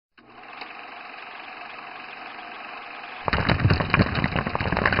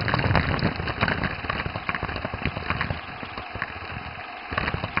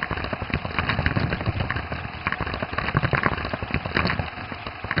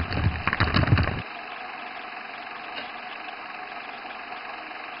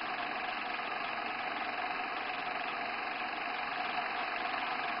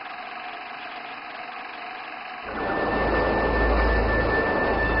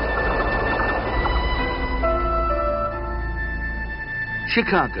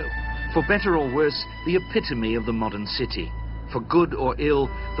Chicago, for better or worse, the epitome of the modern city. For good or ill,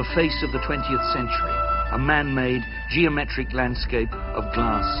 the face of the 20th century, a man-made geometric landscape of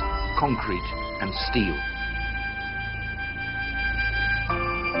glass, concrete and steel.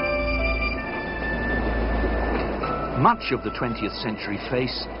 Much of the 20th century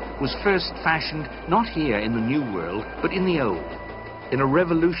face was first fashioned not here in the New World, but in the Old, in a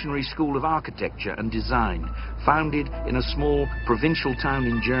revolutionary school of architecture and design, founded in a small provincial town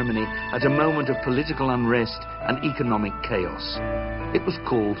in Germany at a moment of political unrest and economic chaos. It was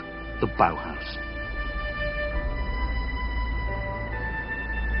called the Bauhaus.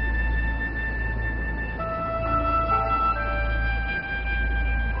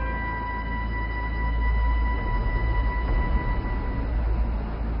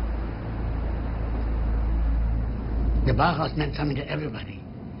 The Bauhaus meant something to everybody.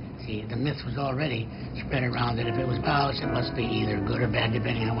 See, the myth was already spread around that if it was Bauhaus, it must be either good or bad,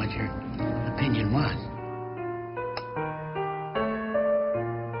 depending on what your opinion was.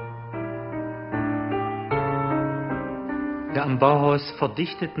 Am Bauhaus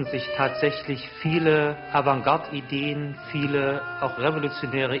verdichteten sich tatsächlich viele Avantgarde-Ideen, viele auch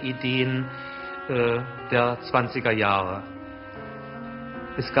revolutionäre Ideen der 20er Jahre.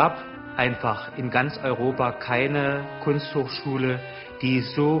 Es gab einfach in ganz Europa keine Kunsthochschule, die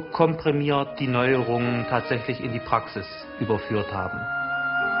so komprimiert die Neuerungen tatsächlich in die Praxis überführt haben.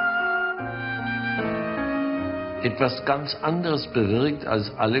 Etwas ganz anderes bewirkt als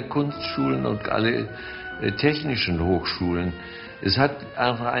alle Kunstschulen und alle technischen Hochschulen. Es hat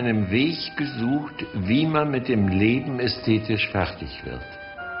einfach einen Weg gesucht, wie man mit dem Leben ästhetisch fertig wird.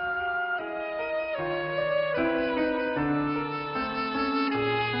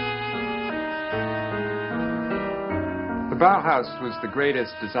 The Bauhaus was the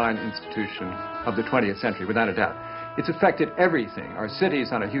greatest design institution of the 20th century, without a doubt. It's affected everything. Our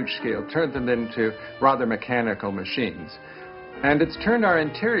cities on a huge scale turned them into rather mechanical machines. And it's turned our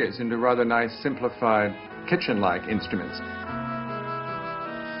interiors into rather nice, simplified, kitchen-like instruments.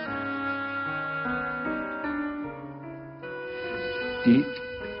 Die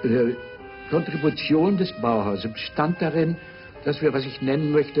Kontribution des Bauhauses bestand darin, dass wir, was ich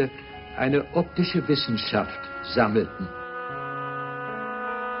nennen möchte, eine optische Wissenschaft sammelten.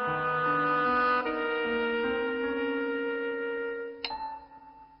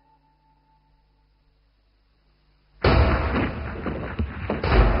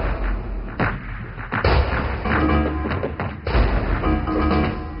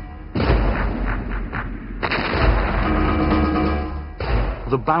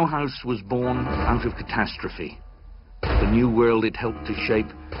 The Bauhaus was born out of catastrophe. The new world it helped to shape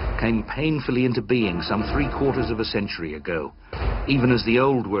came painfully into being some 3/4 of a century ago, even as the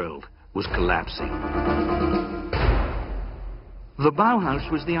old world was collapsing. The Bauhaus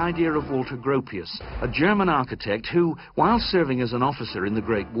was the idea of Walter Gropius, a German architect who, while serving as an officer in the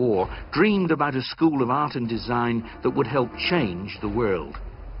Great War, dreamed about a school of art and design that would help change the world.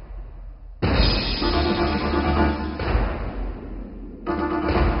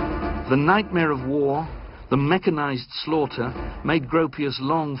 The nightmare of war, the mechanized slaughter, made Gropius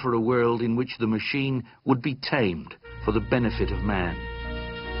long for a world in which the machine would be tamed for the benefit of man.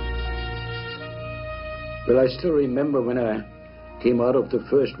 Well, I still remember when I came out of the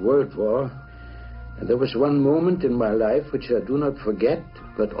First World War, and there was one moment in my life which I do not forget,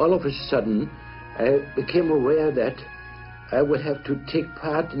 but all of a sudden I became aware that I would have to take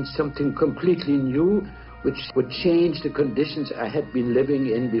part in something completely new, which would change the conditions I had been living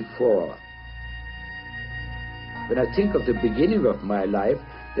in before. When I think of the beginning of my life,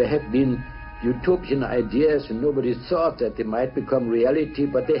 there have been utopian ideas and nobody thought that they might become reality,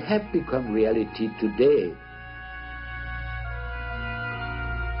 but they have become reality today.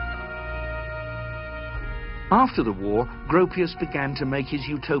 After the war, Gropius began to make his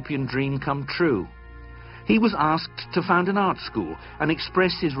utopian dream come true. He was asked to found an art school and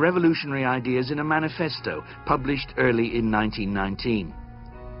express his revolutionary ideas in a manifesto published early in 1919.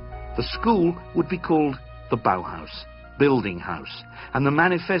 The school would be called the Bauhaus, Building House, and the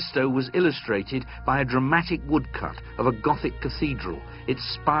manifesto was illustrated by a dramatic woodcut of a Gothic cathedral, its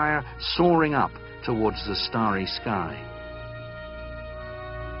spire soaring up towards the starry sky.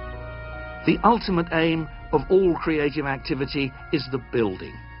 The ultimate aim of all creative activity is the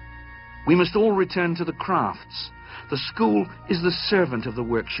building. We must all return to the crafts. The school is the servant of the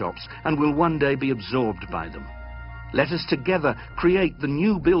workshops and will one day be absorbed by them. Let us together create the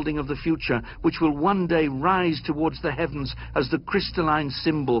new building of the future, which will one day rise towards the heavens as the crystalline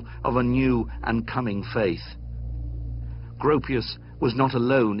symbol of a new and coming faith. Gropius was not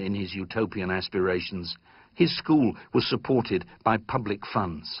alone in his utopian aspirations. his school was supported by public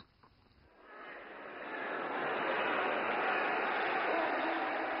funds.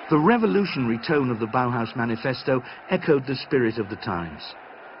 The revolutionary tone of the Bauhaus Manifesto echoed the spirit of the times.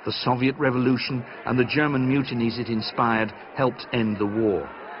 The Soviet Revolution and the German mutinies it inspired helped end the war.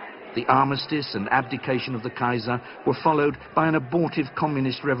 The armistice and abdication of the Kaiser were followed by an abortive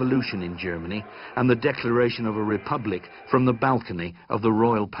communist revolution in Germany and the declaration of a republic from the balcony of the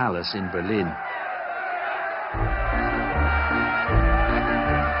Royal Palace in Berlin.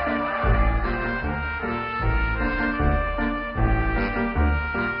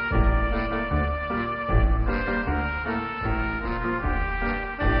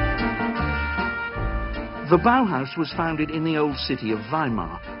 The Bauhaus was founded in the old city of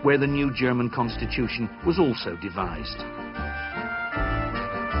Weimar, where the new German constitution was also devised.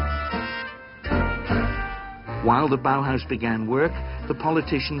 While the Bauhaus began work, the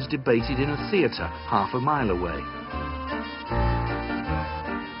politicians debated in a theatre half a mile away.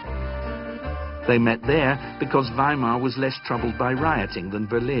 They met there because Weimar was less troubled by rioting than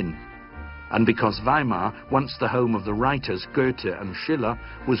Berlin, and because Weimar, once the home of the writers Goethe and Schiller,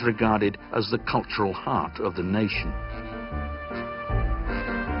 was regarded as the cultural heart of the nation.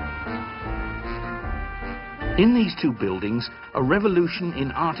 In these two buildings, a revolution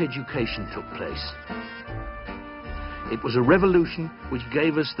in art education took place. It was a revolution which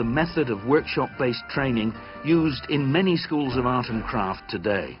gave us the method of workshop-based training used in many schools of art and craft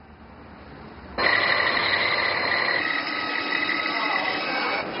today.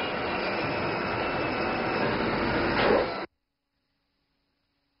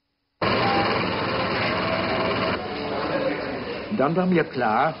 Dann war mir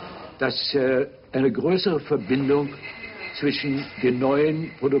klar, dass eine größere Verbindung zwischen den neuen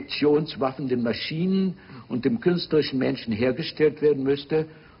Produktionswaffen, den Maschinen und dem künstlerischen Menschen hergestellt werden müsste.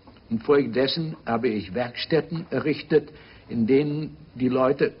 Infolgedessen habe ich Werkstätten errichtet, in denen die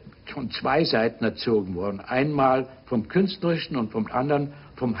Leute von zwei Seiten erzogen wurden. Einmal vom Künstlerischen und vom anderen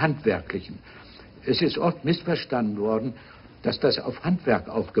vom Handwerklichen. Es ist oft missverstanden worden, dass das auf Handwerk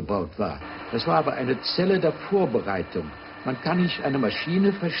aufgebaut war. Das war aber eine Zelle der Vorbereitung. Man kann nicht eine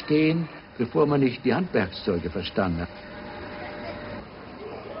Maschine verstehen, bevor man nicht die Handwerkszeuge verstanden hat.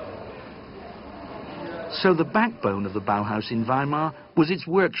 So the backbone of the Bauhaus in Weimar was its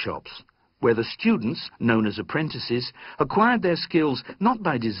workshops, where the students, known as apprentices, acquired their skills not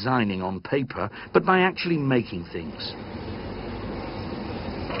by designing on paper, but by actually making things.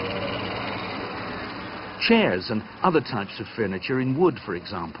 Chairs and other types of furniture in wood, for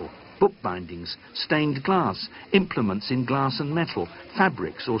example, bookbindings, stained glass, implements in glass and metal,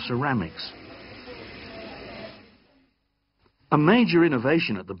 fabrics or ceramics. A major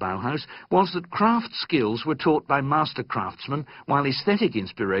innovation at the Bauhaus was that craft skills were taught by master craftsmen, while aesthetic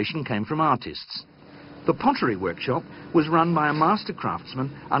inspiration came from artists. The pottery workshop was run by a master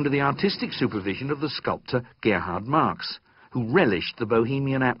craftsman under the artistic supervision of the sculptor Gerhard Marx, who relished the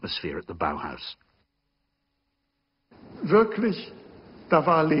bohemian atmosphere at the Bauhaus. Wirklich, da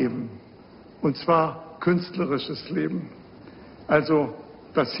war Leben, und zwar künstlerisches Leben. Also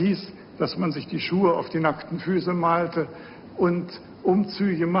das hieß, dass man sich die Schuhe auf die nackten Füße malte und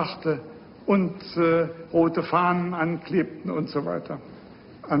Umzüge machte und rote Fahnen anklebten und so weiter.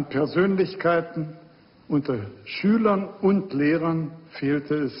 An Persönlichkeiten unter Schülern und Lehrern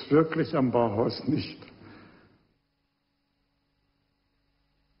fehlte es wirklich am Bauhaus nicht.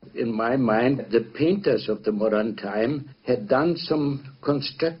 In my mind, the painters of the modern time had done some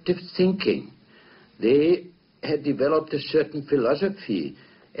constructive thinking. They had developed a certain philosophy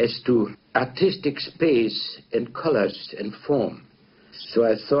as to artistic space and colors and form. So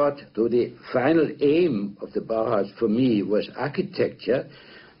I thought, though the final aim of the Bauhaus for me was architecture,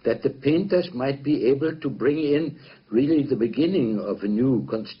 that the painters might be able to bring in really the beginning of a new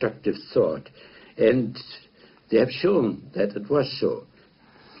constructive thought. And they have shown that it was so.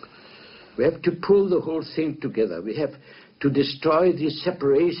 We have to pull the whole thing together. We have to destroy these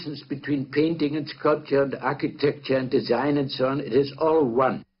separations between painting and sculpture and architecture and design and so on. It is all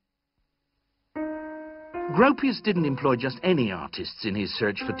one. Gropius didn't employ just any artists in his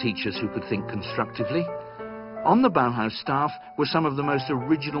search for teachers who could think constructively. On the Bauhaus staff were some of the most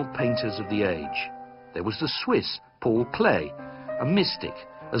original painters of the age. There was the Swiss Paul Klee, a mystic,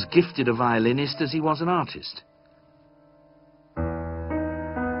 as gifted a violinist as he was an artist.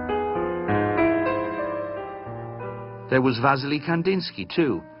 There was Vasily Kandinsky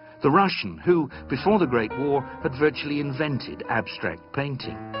too, the Russian who, before the Great War, had virtually invented abstract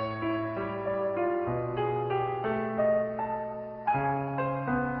painting.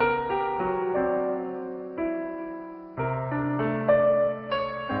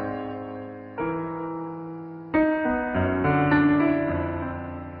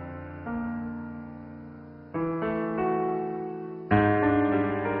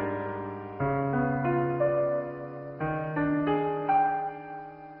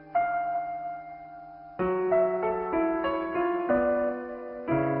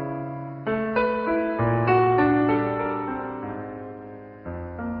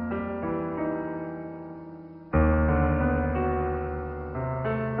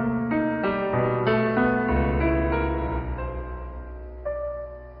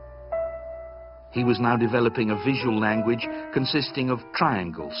 He was now developing a visual language consisting of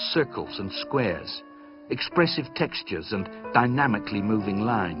triangles, circles and squares, expressive textures and dynamically moving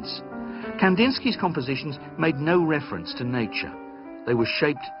lines. Kandinsky's compositions made no reference to nature. They were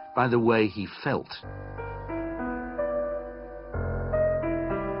shaped by the way he felt.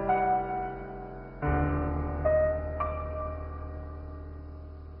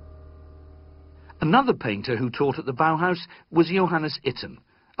 Another painter who taught at the Bauhaus was Johannes Itten,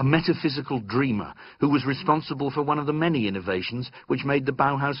 a metaphysical dreamer who was responsible for one of the many innovations which made the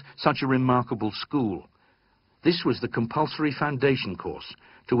Bauhaus such a remarkable school. This was the compulsory foundation course,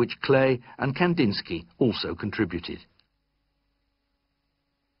 to which Klee and Kandinsky also contributed.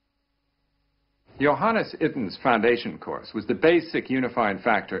 Johannes Itten's foundation course was the basic unifying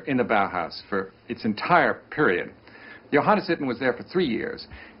factor in the Bauhaus for its entire period. Johannes Itten was there for 3 years,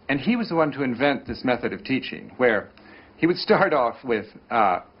 and he was the one to invent this method of teaching, where he would start off with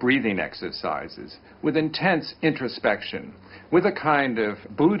breathing exercises, with intense introspection, with a kind of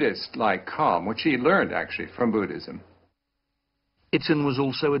Buddhist-like calm, which he learned actually from Buddhism. Itten was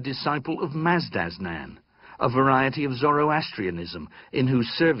also a disciple of Mazdaznan, a variety of Zoroastrianism, in whose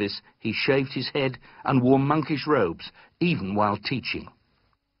service he shaved his head and wore monkish robes, even while teaching.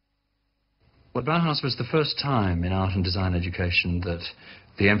 Well, Bauhaus was the first time in art and design education that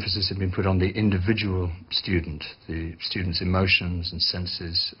the emphasis had been put on the individual student, the student's emotions and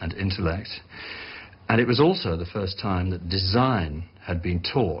senses and intellect. And it was also the first time that design had been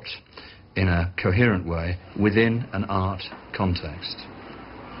taught in a coherent way within an art context.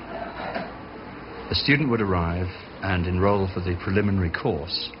 The student would arrive and enroll for the preliminary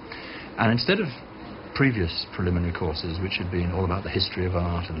course, and instead of previous preliminary courses, which had been all about the history of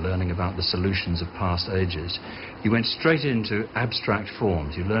art and learning about the solutions of past ages, you went straight into abstract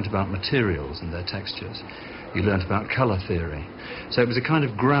forms. You learnt about materials and their textures. You learnt about colour theory. So it was a kind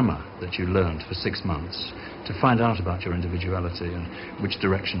of grammar that you learnt for 6 months to find out about your individuality and which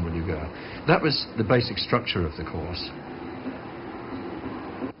direction will you go. That was the basic structure of the course.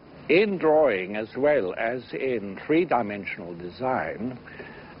 In drawing as well as in three-dimensional design,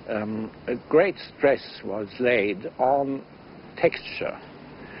 a great stress was laid on texture.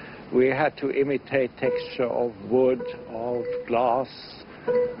 We had to imitate texture of wood, of glass,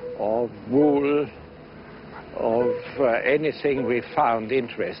 of wool, of anything we found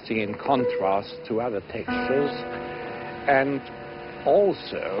interesting in contrast to other textures. And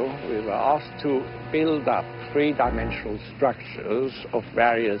also we were asked to build up three-dimensional structures of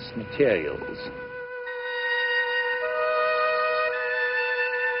various materials.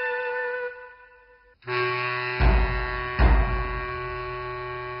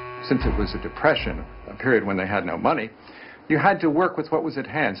 Since it was a depression, a period when they had no money, you had to work with what was at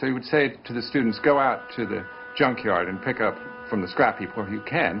hand. So you would say to the students, go out to the junkyard and pick up from the scrap heap where you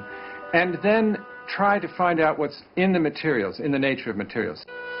can, and then try to find out what's in the materials, in the nature of materials.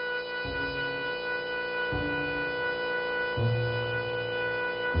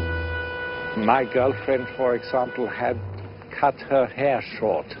 My girlfriend, for example, had cut her hair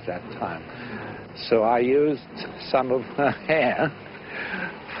short at that time. So I used some of her hair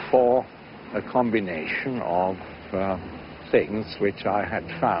for a combination of things which I had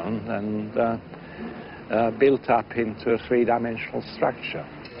found and built up into a three-dimensional structure.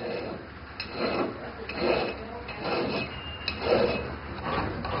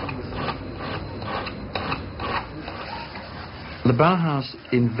 The Bauhaus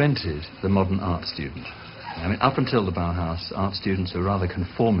invented the modern art student. I mean, up until the Bauhaus, art students were rather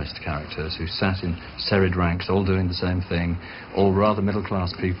conformist characters who sat in serried ranks, all doing the same thing, all rather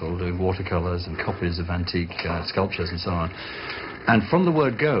middle-class people doing watercolours and copies of antique sculptures and so on. And from the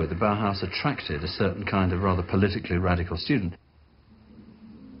word go, the Bauhaus attracted a certain kind of rather politically radical student.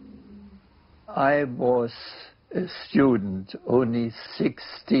 I was a student, only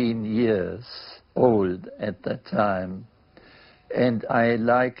 16 years old at that time, and I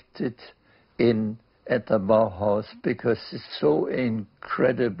liked it at the Bauhaus because it's so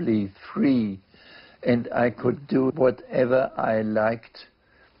incredibly free, and I could do whatever I liked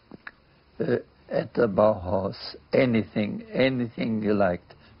at the Bauhaus, anything you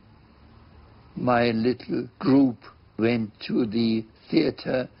liked. My little group went to the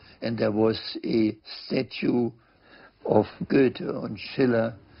theater, and there was a statue of Goethe and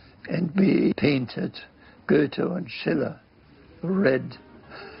Schiller, and we painted Goethe and Schiller red.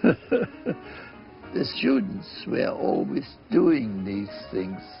 The students were always doing these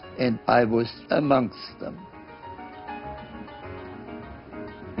things, and I was amongst them.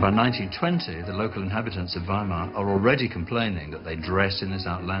 By 1920, the local inhabitants of Weimar are already complaining that they dress in this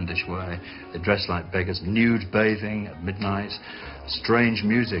outlandish way. They dress like beggars, nude bathing at midnight, strange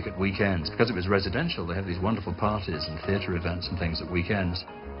music at weekends. Because it was residential, they have these wonderful parties and theatre events and things at weekends.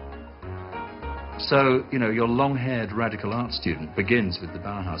 So, you know, your long-haired radical art student begins with the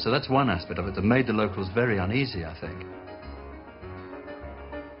Bauhaus. So that's one aspect of it that made the locals very uneasy, I think.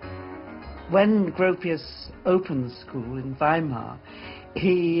 When Gropius opened the school in Weimar,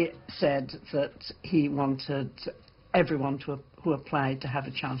 he said that he wanted everyone who applied to have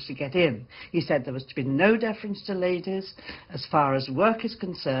a chance to get in. He said there was to be no deference to ladies. As far as work is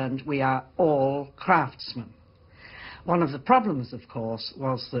concerned, we are all craftsmen. One of the problems, of course,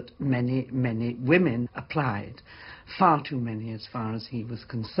 was that many, many women applied. Far too many as far as he was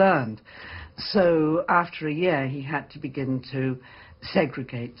concerned. So after a year, he had to begin to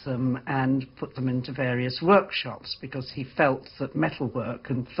segregate them and put them into various workshops because he felt that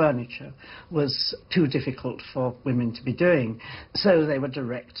metalwork and furniture was too difficult for women to be doing. So they were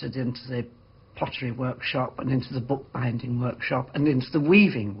directed into the pottery workshop and into the bookbinding workshop and into the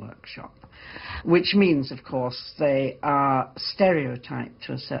weaving workshop, which means, of course, they are stereotyped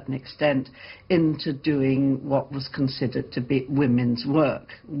to a certain extent into doing what was considered to be women's work.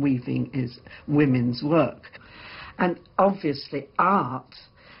 Weaving is women's work. And obviously art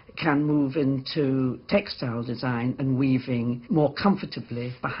can move into textile design and weaving more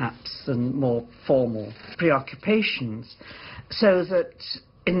comfortably, perhaps, than more formal preoccupations. So that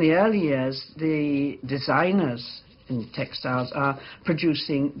in the early years, the designers in textiles are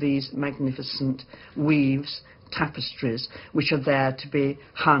producing these magnificent weaves, tapestries, which are there to be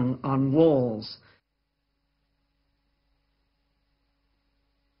hung on walls.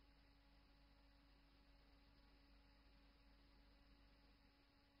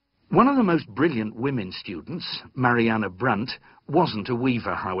 One of the most brilliant women students, Marianne Brandt, wasn't a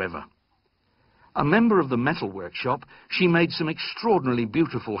weaver, however. A member of the metal workshop, she made some extraordinarily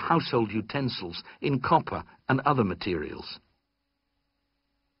beautiful household utensils in copper and other materials.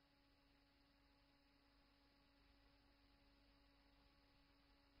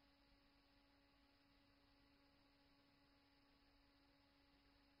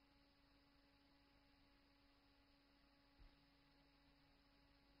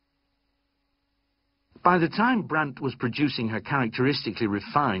 By the time Brandt was producing her characteristically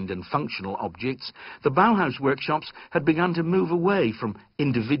refined and functional objects, the Bauhaus workshops had begun to move away from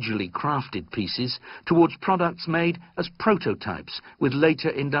individually crafted pieces towards products made as prototypes with later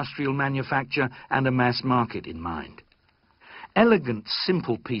industrial manufacture and a mass market in mind. Elegant,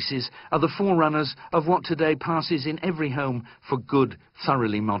 simple pieces are the forerunners of what today passes in every home for good,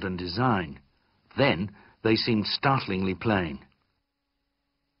 thoroughly modern design. Then they seemed startlingly plain.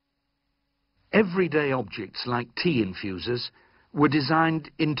 Everyday objects like tea infusers were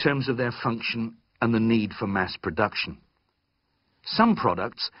designed in terms of their function and the need for mass production. Some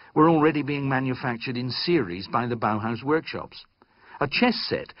products were already being manufactured in series by the Bauhaus workshops. A chess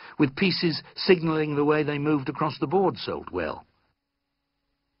set with pieces signalling the way they moved across the board sold well.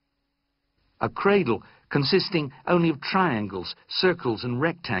 A cradle consisting only of triangles, circles and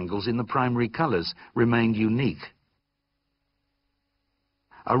rectangles in the primary colours remained unique.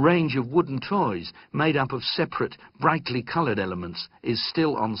 A range of wooden toys made up of separate, brightly coloured elements is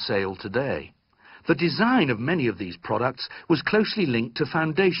still on sale today. The design of many of these products was closely linked to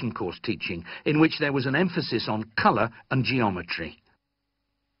foundation course teaching, in which there was an emphasis on colour and geometry.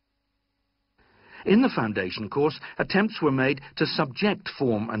 In the foundation course, attempts were made to subject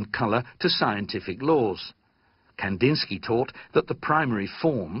form and colour to scientific laws. Kandinsky taught that the primary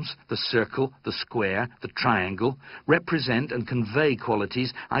forms, the circle, the square, the triangle, represent and convey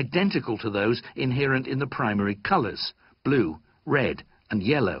qualities identical to those inherent in the primary colours, blue, red and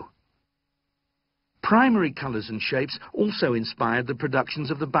yellow. Primary colours and shapes also inspired the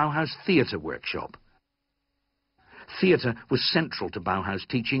productions of the Bauhaus theatre workshop. Theatre was central to Bauhaus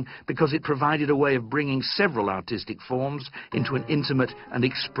teaching because it provided a way of bringing several artistic forms into an intimate and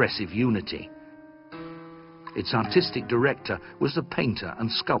expressive unity. Its artistic director was the painter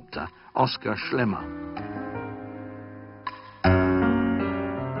and sculptor Oskar Schlemmer.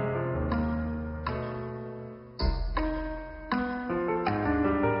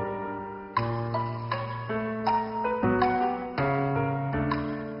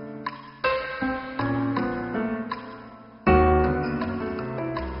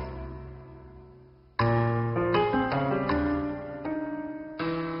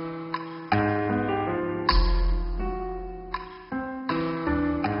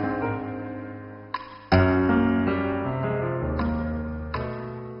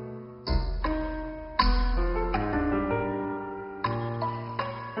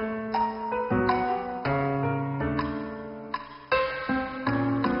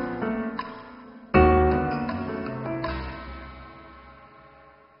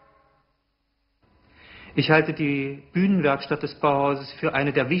 Ich halte die Bühnenwerkstatt des Bauhauses für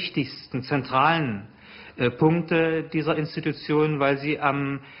eine der wichtigsten, zentralen Punkte dieser Institution, weil sie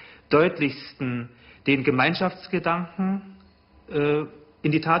am deutlichsten den Gemeinschaftsgedanken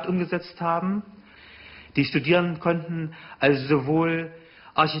in die Tat umgesetzt haben. Die Studierenden konnten also sowohl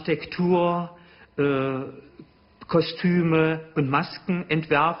Architektur, Kostüme und Masken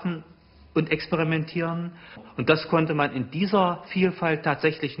entwerfen und experimentieren. Und das konnte man in dieser Vielfalt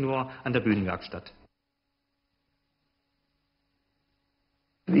tatsächlich nur an der Bühnenwerkstatt.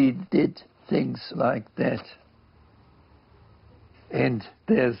 We did things like that. And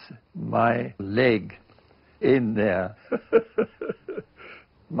there's my leg in there.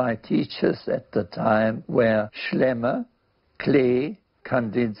 My teachers at the time were Schlemmer, Klee,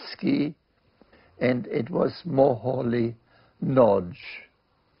 Kandinsky, and it was Moholy Nodge,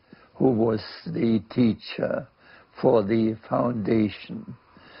 who was the teacher for the foundation.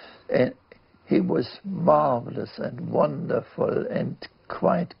 And he was marvelous and wonderful and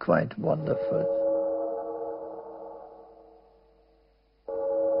quite wonderful.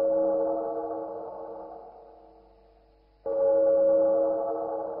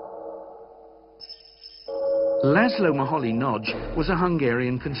 Laszlo Moholy-Nagy was a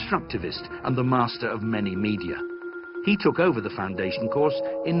Hungarian constructivist and the master of many media. He took over the foundation course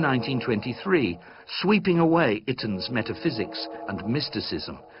in 1923, sweeping away Itton's metaphysics and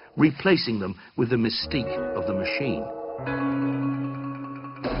mysticism, replacing them with the mystique of the machine.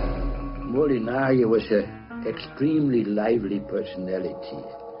 Moholy-Nagy was an extremely lively personality.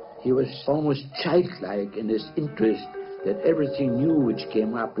 He was almost childlike in his interest that everything new which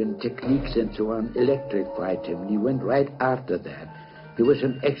came up in techniques and so on electrified him. He went right after that. He was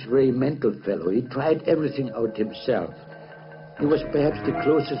an experimental fellow. He tried everything out himself. He was perhaps the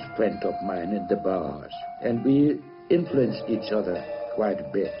closest friend of mine in the Bauhaus, and we influenced each other quite a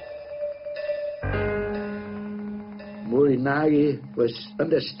bit. Moholy-Nagy was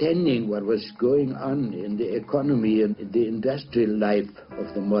understanding what was going on in the economy and in the industrial life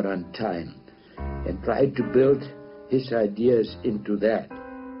of the modern time, and tried to build his ideas into that.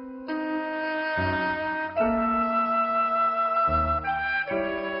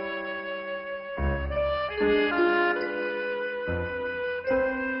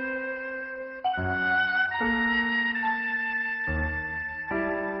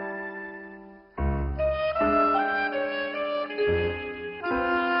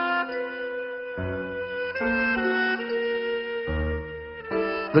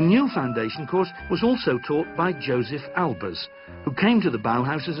 The new foundation course was also taught by Joseph Albers, who came to the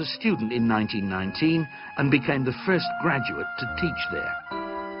Bauhaus as a student in 1919 and became the first graduate to teach there.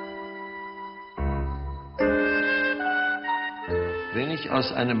 Wenn ich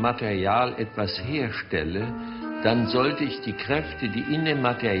aus einem Material etwas herstelle, dann sollte ich die Kräfte, die in dem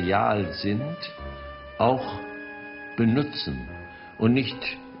Material sind, auch benutzen und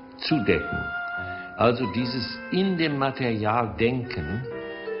nicht zudecken. Also dieses in dem Material denken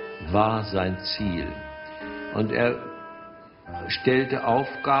war sein Ziel. Und er stellte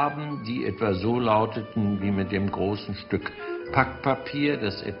Aufgaben, die etwa so lauteten wie mit dem großen Stück Packpapier,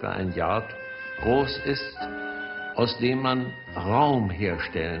 das etwa ein Yard groß ist, aus dem man Raum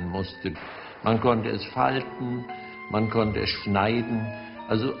herstellen musste. Man konnte es falten, man konnte es schneiden,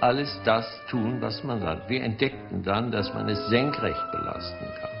 also alles das tun, was man sagt. Wir entdeckten dann, dass man es senkrecht belasten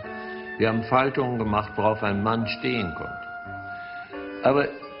kann. Wir haben Faltungen gemacht, worauf ein Mann stehen konnte. Aber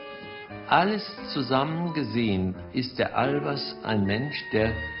alles zusammen gesehen ist der Albers ein Mensch,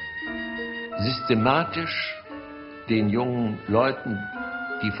 der systematisch den jungen Leuten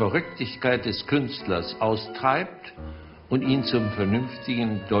die Verrücktigkeit des Künstlers austreibt und ihn zum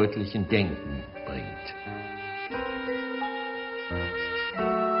vernünftigen, deutlichen Denken bringt.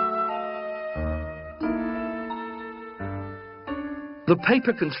 The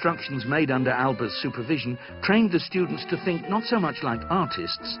paper constructions made under Albers' supervision trained the students to think not so much like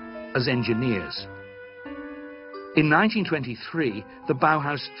artists as engineers. In 1923, the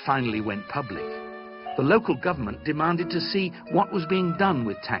Bauhaus finally went public. The local government demanded to see what was being done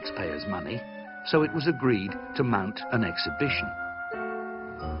with taxpayers' money, so it was agreed to mount an exhibition.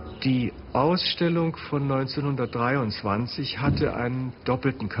 Die Ausstellung von 1923 hatte einen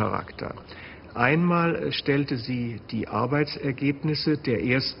doppelten Charakter. Einmal stellte sie die Arbeitsergebnisse der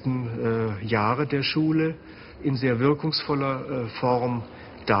ersten Jahre der Schule in sehr wirkungsvoller Form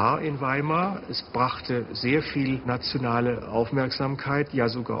dar in Weimar. Es brachte sehr viel nationale Aufmerksamkeit, ja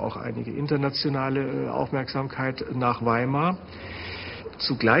sogar auch einige internationale Aufmerksamkeit nach Weimar.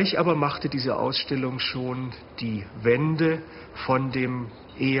 Zugleich aber machte diese Ausstellung schon die Wende von dem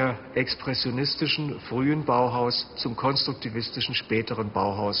eher expressionistischen frühen Bauhaus zum konstruktivistischen späteren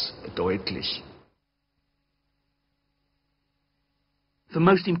Bauhaus deutlich. The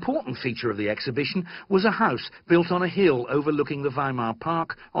most important feature of the exhibition was a house built on a hill overlooking the Weimar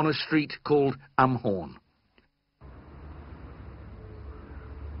Park on a street called Am Horn.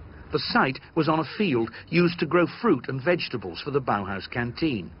 The site was on a field used to grow fruit and vegetables for the Bauhaus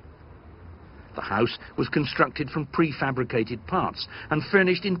canteen. The house was constructed from prefabricated parts and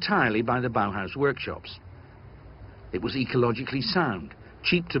furnished entirely by the Bauhaus workshops. It was ecologically sound,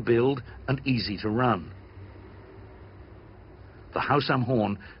 cheap to build and easy to run. The Haus am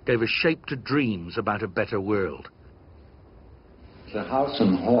Horn gave a shape to dreams about a better world. The Haus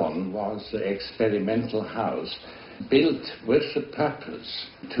am Horn was an experimental house built with the purpose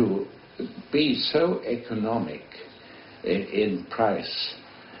to be so economic in price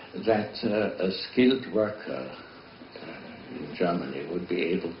that a skilled worker in Germany would be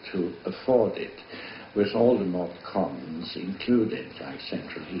able to afford it, with all the mod cons included, like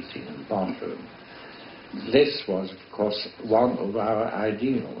central heating and bathroom. This was, of course, one of our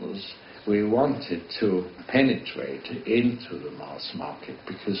ideals. We wanted to penetrate into the mass market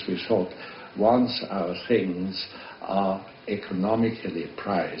because we thought once our things are economically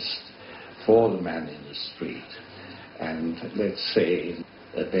priced for the man in the street and, let's say,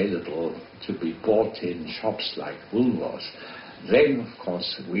 available to be bought in shops like Woolworths, then, of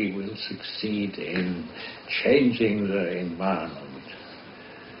course, we will succeed in changing the environment.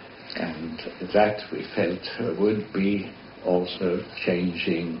 And that, we felt, would be also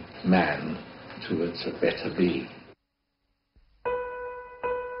changing man towards a better being.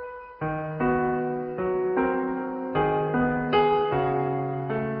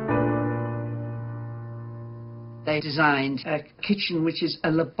 They designed a kitchen which is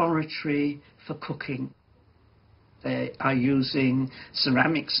a laboratory for cooking. They are using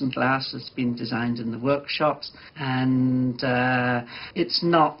ceramics and glass that's been designed in the workshops, and it's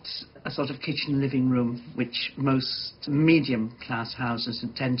not a sort of kitchen living room which most medium-class houses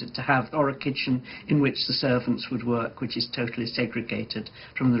intended to have, or a kitchen in which the servants would work, which is totally segregated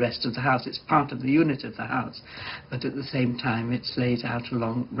from the rest of the house. It's part of the unit of the house, but at the same time it's laid out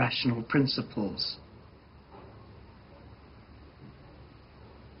along rational principles.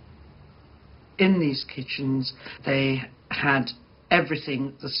 In these kitchens, they had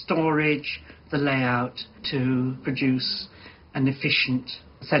everything, the storage, the layout, to produce an efficient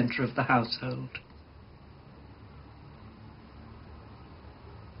centre of the household.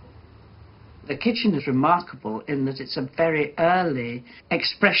 The kitchen is remarkable in that it's a very early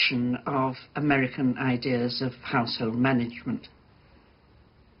expression of American ideas of household management.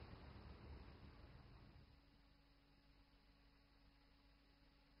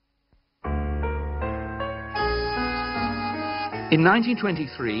 In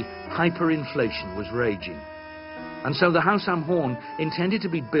 1923, hyperinflation was raging, and so the Haus am Horn, intended to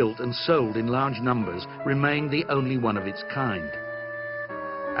be built and sold in large numbers, remained the only one of its kind.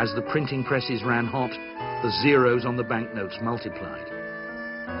 As the printing presses ran hot, the zeros on the banknotes multiplied.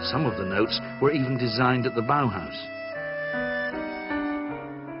 Some of the notes were even designed at the Bauhaus.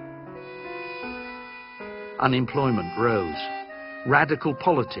 Unemployment rose. Radical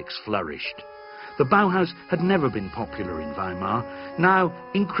politics flourished. The Bauhaus had never been popular in Weimar. Now,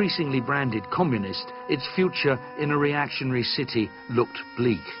 increasingly branded communist, its future in a reactionary city looked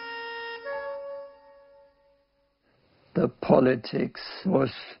bleak. The politics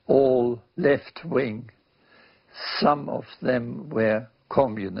was all left-wing. Some of them were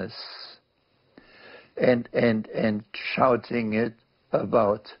communists and shouting it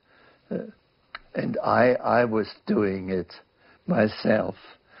about, and I was doing it myself.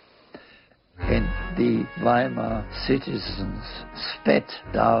 And the Weimar citizens spat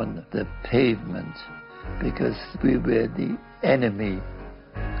down the pavement because we were the enemy.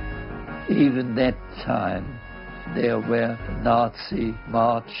 Even that time, there were Nazi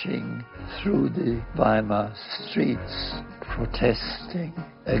marching through the Weimar streets, protesting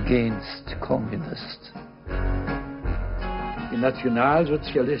against communists. Die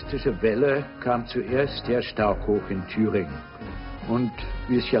nationalsozialistische Welle kam zuerst sehr stark hoch in Thüringen. Und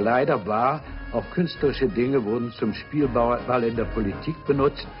wie es ja leider war, auch künstlerische Dinge wurden zum Spielball in der Politik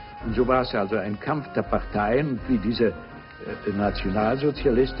benutzt. Und so war es also ein Kampf der Parteien. Und wie diese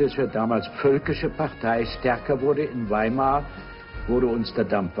nationalsozialistische, damals völkische Partei stärker wurde in Weimar, wurde uns der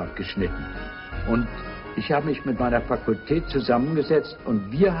Dampf abgeschnitten. Und ich habe mich mit meiner Fakultät zusammengesetzt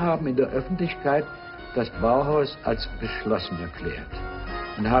und wir haben in der Öffentlichkeit das Bauhaus als beschlossen erklärt.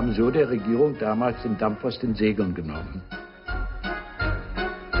 Und haben so der Regierung damals den Dampf aus den Segeln genommen.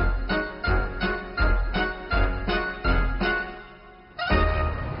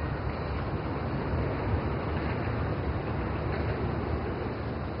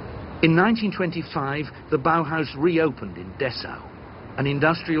 In 1925, the Bauhaus reopened in Dessau. an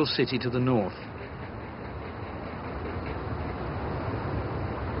industrial city to the north.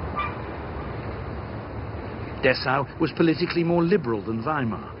 Dessau was politically more liberal than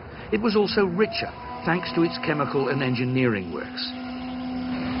Weimar. It was also richer, thanks to its chemical and engineering works.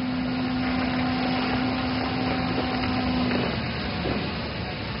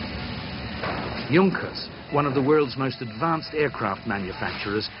 Junkers, one of the world's most advanced aircraft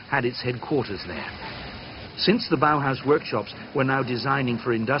manufacturers, had its headquarters there. Since the Bauhaus workshops were now designing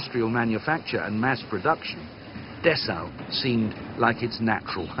for industrial manufacture and mass production, Dessau seemed like its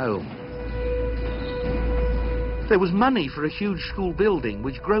natural home. There was money for a huge school building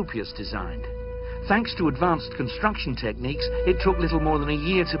which Gropius designed. Thanks to advanced construction techniques, it took little more than a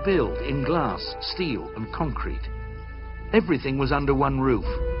year to build in glass, steel and concrete. Everything was under one roof: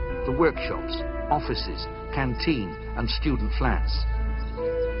 the workshops, offices, canteen and student flats.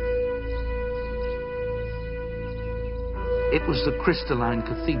 It was the crystalline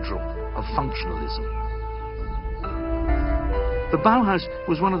cathedral of functionalism. The Bauhaus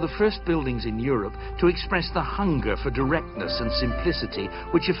was one of the first buildings in Europe to express the hunger for directness and simplicity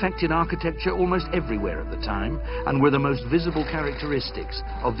which affected architecture almost everywhere at the time and were the most visible characteristics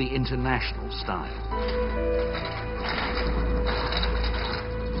of the international style.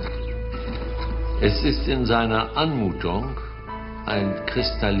 Es ist in seiner Anmutung ein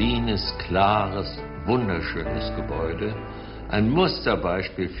kristallines, klares, wunderschönes Gebäude, ein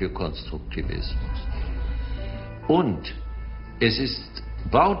Musterbeispiel für Konstruktivismus. Und es ist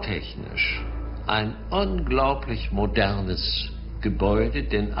bautechnisch ein unglaublich modernes Gebäude,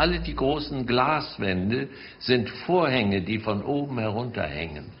 denn alle die großen Glaswände sind Vorhänge, die von oben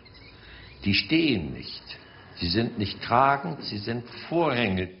herunterhängen. Die stehen nicht. Sie sind nicht tragend, sie sind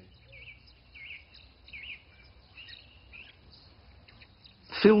Vorhänge.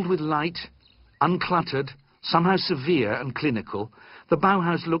 Filled with light, uncluttered, somehow severe and clinical, the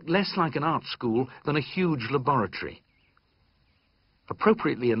Bauhaus looked less like an art school than a huge laboratory.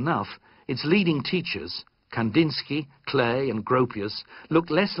 Appropriately enough, its leading teachers, Kandinsky, Klee and Gropius, looked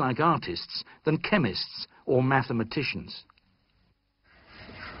less like artists than chemists or mathematicians.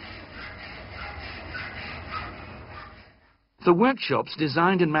 The workshops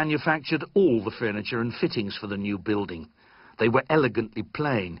designed and manufactured all the furniture and fittings for the new building. They were elegantly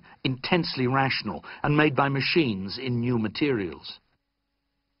plain, intensely rational, and made by machines in new materials.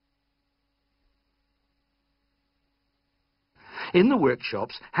 In the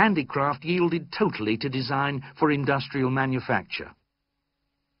workshops, handicraft yielded totally to design for industrial manufacture.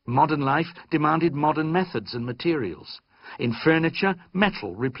 Modern life demanded modern methods and materials. In furniture,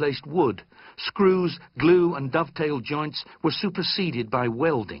 metal replaced wood. Screws, glue and dovetail joints were superseded by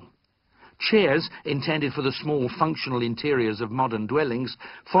welding. Chairs, intended for the small functional interiors of modern dwellings,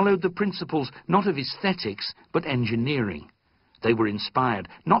 followed the principles not of aesthetics but engineering. They were inspired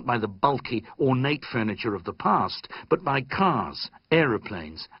not by the bulky, ornate furniture of the past, but by cars,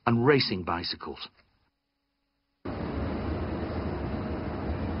 aeroplanes and racing bicycles.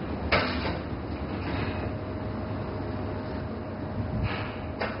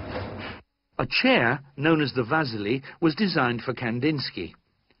 A chair, known as the Vasily, was designed for Kandinsky.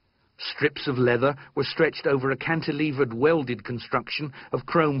 Strips of leather were stretched over a cantilevered welded construction of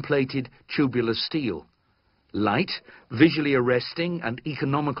chrome-plated tubular steel. Light, visually arresting and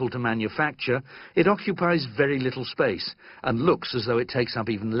economical to manufacture, it occupies very little space and looks as though it takes up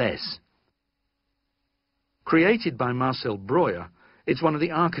even less. Created by Marcel Breuer, it's one of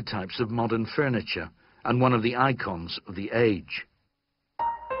the archetypes of modern furniture and one of the icons of the age.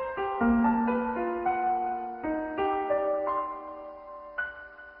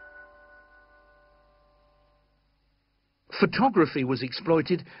 Photography was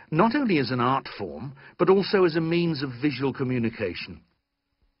exploited not only as an art form, but also as a means of visual communication.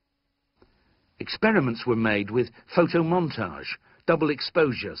 Experiments were made with photomontage, double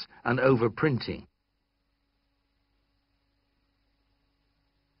exposures, and overprinting.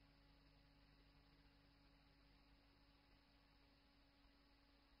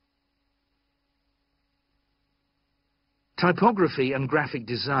 Typography and graphic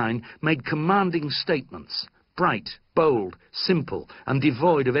design made commanding statements, bright, bold, simple, and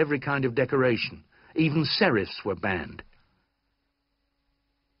devoid of every kind of decoration. Even serifs were banned.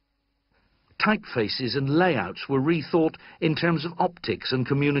 Typefaces and layouts were rethought in terms of optics and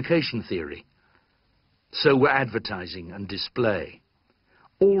communication theory. So were advertising and display.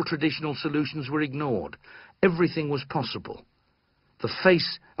 All traditional solutions were ignored. Everything was possible. The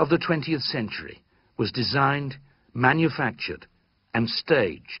face of the 20th century was designed, manufactured, and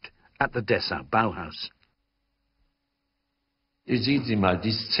staged at the Dessau Bauhaus. Sehen Sie mal,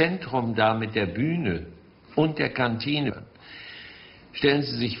 dieses Zentrum da mit der Bühne und der Kantine. Stellen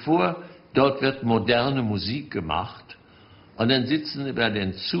Sie sich vor, dort wird moderne Musik gemacht und dann sitzen bei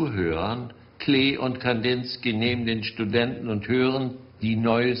den Zuhörern Klee und Kandinsky neben den Studenten und hören die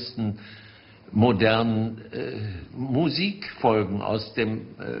neuesten modernen Musikfolgen aus dem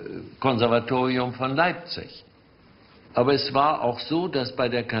Konservatorium von Leipzig. Aber es war auch so, dass bei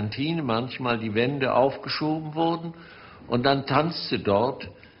der Kantine manchmal die Wände aufgeschoben wurden und dann tanzte dort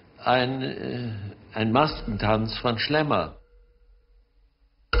ein Maskentanz von Schlemmer.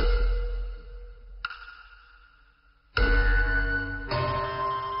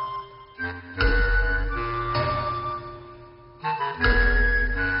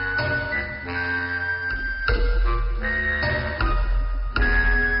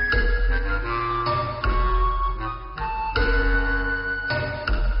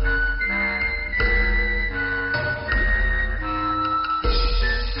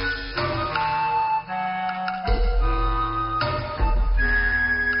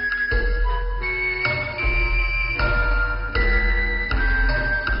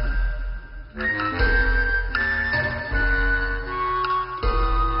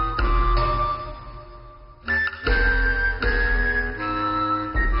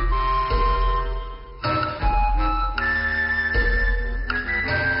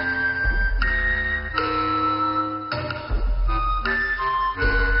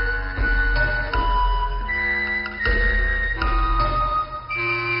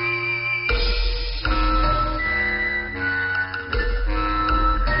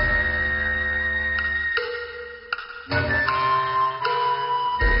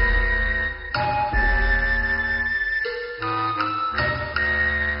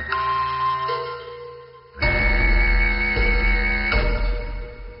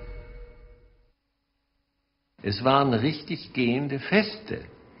 Es waren richtig gehende Feste.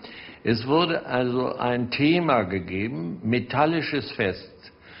 Es wurde also ein Thema gegeben, metallisches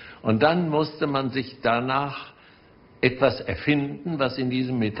Fest. Und dann musste man sich danach etwas erfinden, was in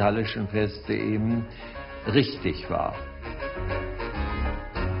diesem metallischen Feste eben richtig war.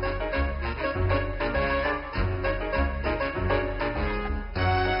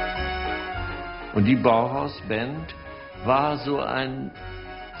 Und die Bauhaus-Band war so ein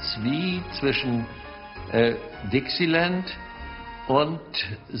Zwie zwischen Dixieland und,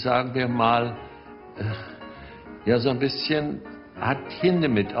 sagen wir mal, ja, so ein bisschen hat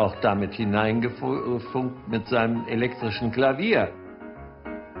Hindemith auch damit hineingefunkt mit seinem elektrischen Klavier.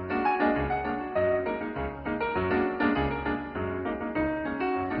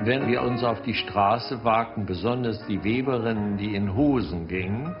 Wenn wir uns auf die Straße wagten, besonders die Weberinnen, die in Hosen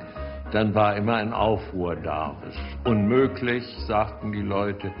gingen, dann war immer ein Aufruhr da. Das ist unmöglich, sagten die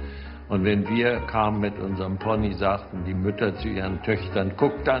Leute. Und wenn wir kamen mit unserem Pony, sagten die Mütter zu ihren Töchtern,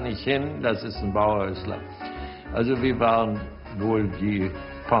 guckt da nicht hin, das ist ein Bauhäusler. Also wir waren wohl die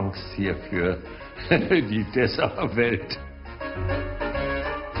Punks hier für die Dessauer Welt.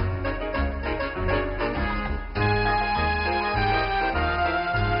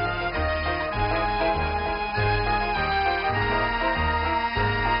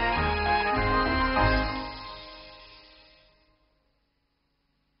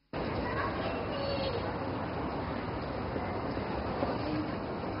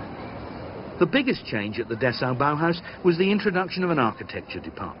 The biggest change at the Dessau Bauhaus was the introduction of an architecture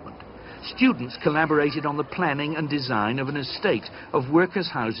department. Students collaborated on the planning and design of an estate of workers'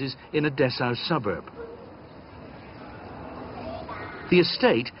 houses in a Dessau suburb. The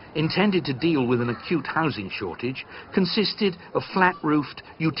estate, intended to deal with an acute housing shortage, consisted of flat-roofed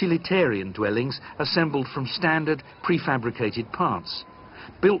utilitarian dwellings assembled from standard prefabricated parts.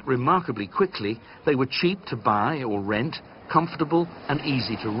 Built remarkably quickly, they were cheap to buy or rent, comfortable and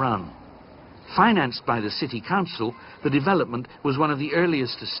easy to run. Financed by the city council, the development was one of the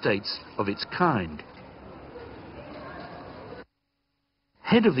earliest estates of its kind.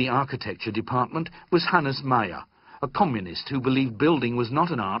 Head of the architecture department was Hannes Meyer, a communist who believed building was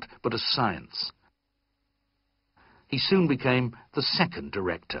not an art but a science. He soon became the second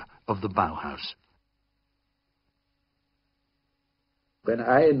director of the Bauhaus. When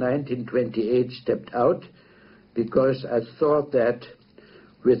I in 1928 stepped out, because I thought that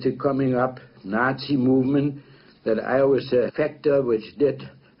with the coming up Nazi movement, that I was a factor which did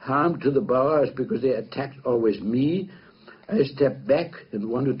harm to the Bauhaus because they attacked always me. I stepped back and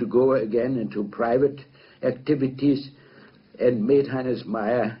wanted to go again into private activities and made Hannes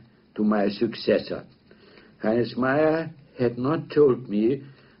Meyer to my successor. Hannes Meyer had not told me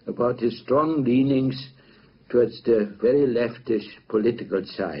about his strong leanings towards the very leftish political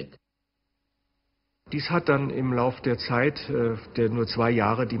side. Dies hat dann im Lauf der Zeit, der nur 2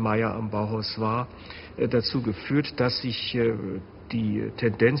 Jahre die Meyer am Bauhaus war, dazu geführt, dass sich die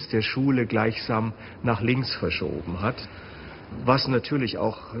Tendenz der Schule gleichsam nach links verschoben hat. Was natürlich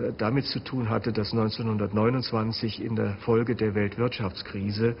auch damit zu tun hatte, dass 1929 in der Folge der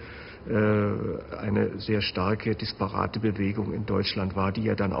Weltwirtschaftskrise eine sehr starke, disparate Bewegung in Deutschland war, die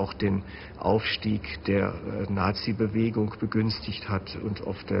ja dann auch den Aufstieg der Nazi-Bewegung begünstigt hat und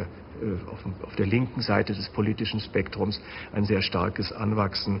auf der linken Seite des politischen Spektrums ein sehr starkes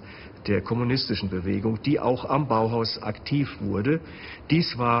Anwachsen der kommunistischen Bewegung, die auch am Bauhaus aktiv wurde.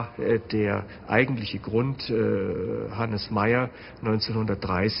 Dies war der eigentliche Grund, Hannes Meyer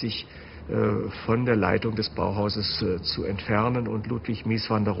 1930 von der Leitung des Bauhauses zu entfernen und Ludwig Mies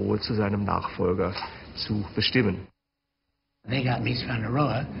van der Rohe zu seinem Nachfolger zu bestimmen. They got Mies van der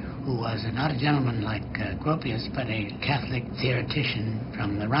Rohe, who was not a gentleman like Gropius, but a Catholic theoretician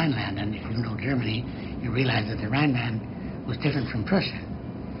from the Rhineland. And if you know Germany, you realize that the Rhineland was different from Prussia.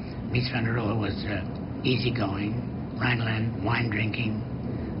 Mies van der Rohe was easygoing, Rhineland, wine drinking,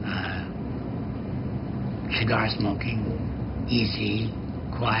 cigar smoking, easy,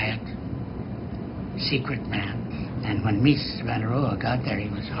 quiet, secret man. And when Mies van der Rohe got there, he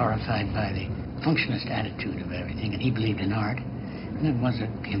was horrified by the functionist attitude of everything, and he believed in art, and was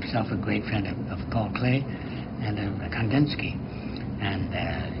himself a great friend of Paul Klee and of Kandinsky, and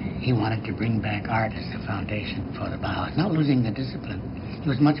he wanted to bring back art as the foundation for the Bauhaus, not losing the discipline. He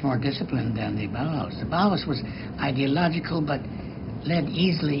was much more disciplined than the Bauhaus. The Bauhaus was ideological, but led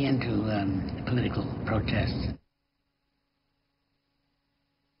easily into political protests.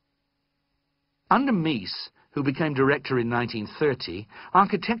 Under Mies, who became director in 1930,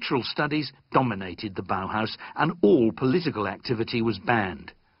 architectural studies dominated the Bauhaus and all political activity was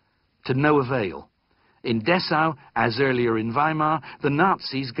banned. To no avail. In Dessau, as earlier in Weimar, the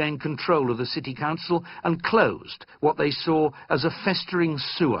Nazis gained control of the city council and closed what they saw as a festering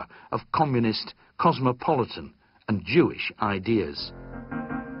sewer of communist, cosmopolitan and Jewish ideas.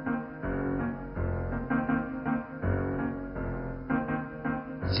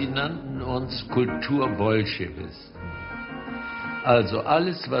 Sie nannten uns Kulturbolschewisten. Also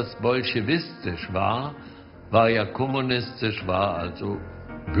alles, was bolschewistisch war, war ja kommunistisch, war also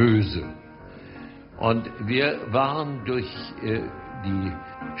böse. Und wir waren durch die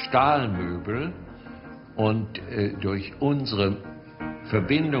Stahlmöbel und durch unsere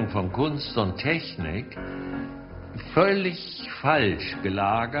Verbindung von Kunst und Technik völlig falsch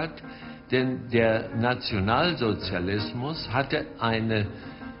gelagert, denn der Nationalsozialismus hatte eine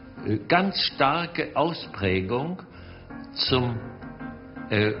ganz starke Ausprägung zum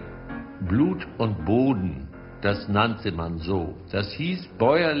Blut und Boden, das nannte man so. Das hieß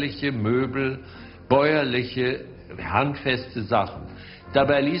bäuerliche Möbel, bäuerliche, handfeste Sachen.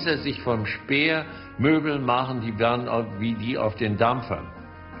 Dabei ließ er sich vom Speer Möbel machen, die waren wie die auf den Dampfern,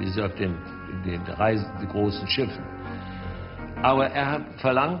 wie sie auf den großen Schiffen. Aber er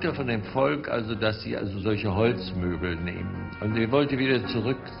verlangte von dem Volk also, dass sie also solche Holzmöbel nehmen. Und er wollte wieder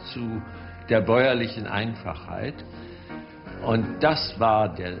zurück zu der bäuerlichen Einfachheit. Und das war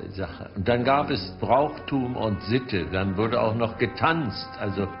der Sache. Und dann gab es Brauchtum und Sitte. Dann wurde auch noch getanzt.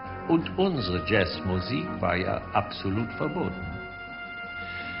 Also, und unsere Jazzmusik war ja absolut verboten.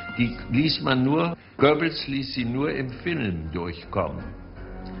 Die ließ man nur, Goebbels ließ sie nur im Film durchkommen.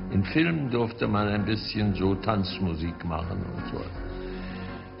 In Filmen durfte man ein bisschen so Tanzmusik machen und so.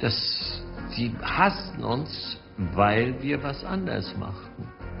 Sie hassten uns, weil wir was anderes machten.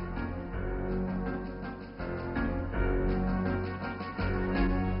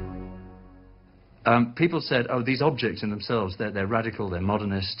 People said, oh, these objects in themselves, they're radical, they're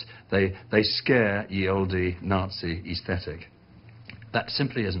modernist, they scare ye olde Nazi aesthetic. That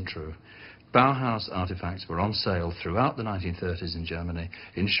simply isn't true. Bauhaus artifacts were on sale throughout the 1930s in Germany.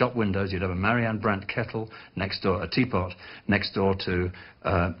 In shop windows, you'd have a Marianne Brandt kettle next door, a teapot next door to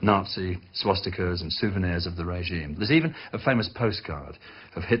Nazi swastikas and souvenirs of the regime. There's even a famous postcard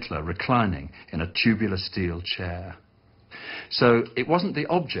of Hitler reclining in a tubular steel chair. So it wasn't the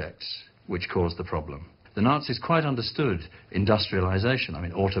objects which caused the problem. The Nazis quite understood industrialization. I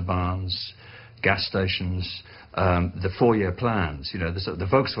mean, autobahns, gas stations, the four-year plans, you know, the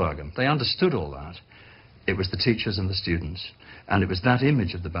Volkswagen. They understood all that. It was the teachers and the students, and it was that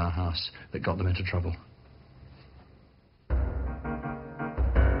image of the Bauhaus that got them into trouble.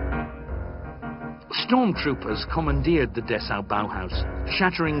 Stormtroopers commandeered the Dessau Bauhaus,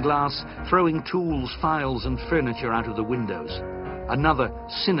 shattering glass, throwing tools, files and furniture out of the windows. Another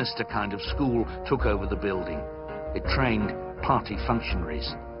sinister kind of school took over the building. It trained party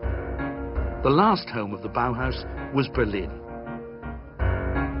functionaries. The last home of the Bauhaus was Berlin.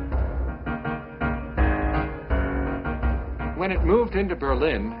 when it moved into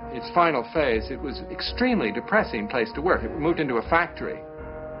Berlin, its final phase, it was an extremely depressing place to work. It moved into a factory.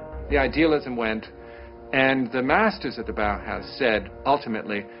 The idealism went, and the masters at the Bauhaus said,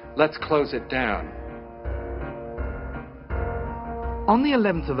 ultimately, let's close it down. On the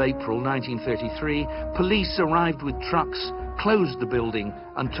 11th of April 1933, police arrived with trucks, closed the building,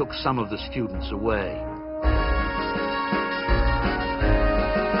 and took some of the students away.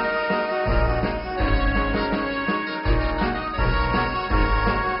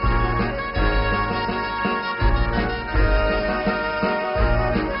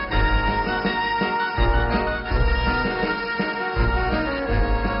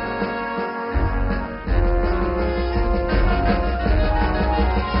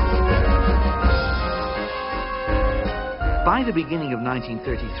 By the beginning of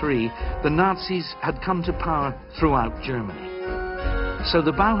 1933, the Nazis had come to power throughout Germany. So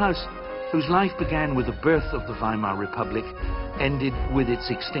the Bauhaus, whose life began with the birth of the Weimar Republic, ended with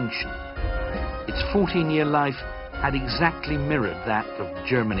its extinction. Its 14-year life had exactly mirrored that of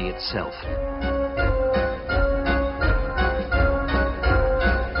Germany itself.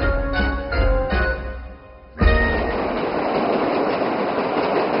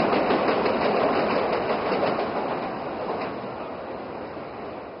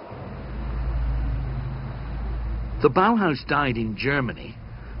 The Bauhaus died in Germany,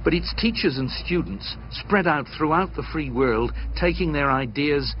 but its teachers and students spread out throughout the free world, taking their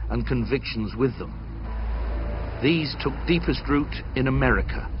ideas and convictions with them. These took deepest root in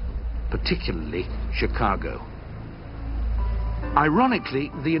America, particularly Chicago.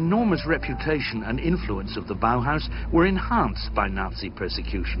 Ironically, the enormous reputation and influence of the Bauhaus were enhanced by Nazi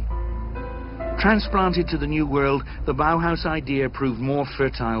persecution. Transplanted to the New World, the Bauhaus idea proved more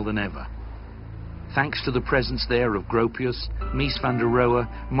fertile than ever. Thanks to the presence there of Gropius, Mies van der Rohe,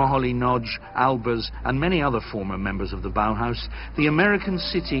 Moholy Nagy, Albers, and many other former members of the Bauhaus, the American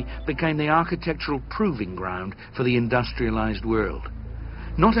city became the architectural proving ground for the industrialized world.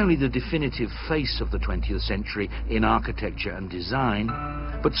 Not only the definitive face of the 20th century in architecture and design,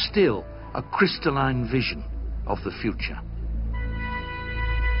 but still a crystalline vision of the future.